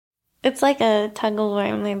It's like a tug of war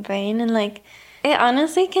in my brain, and like it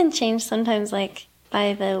honestly can change sometimes, like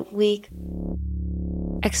by the week.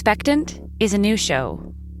 Expectant is a new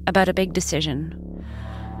show about a big decision.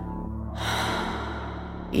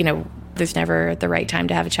 You know, there's never the right time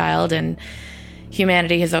to have a child, and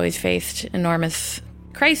humanity has always faced enormous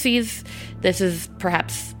crises. This is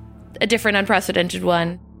perhaps a different, unprecedented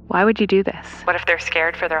one. Why would you do this? What if they're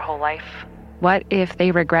scared for their whole life? What if they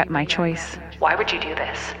regret my choice? Why would you do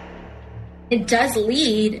this? It does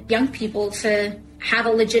lead young people to have a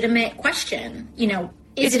legitimate question. You know,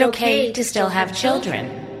 is it okay to still have children?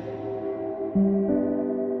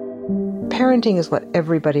 Parenting is what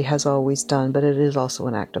everybody has always done, but it is also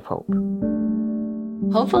an act of hope.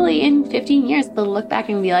 Hopefully in 15 years, they'll look back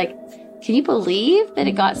and be like, can you believe that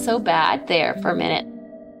it got so bad there for a minute?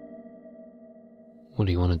 What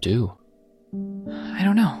do you want to do? I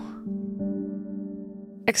don't know.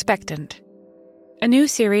 Expectant. A new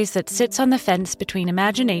series that sits on the fence between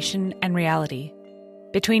imagination and reality,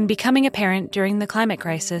 between becoming a parent during the climate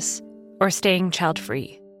crisis or staying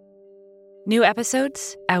child-free. New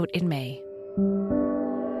episodes out in May.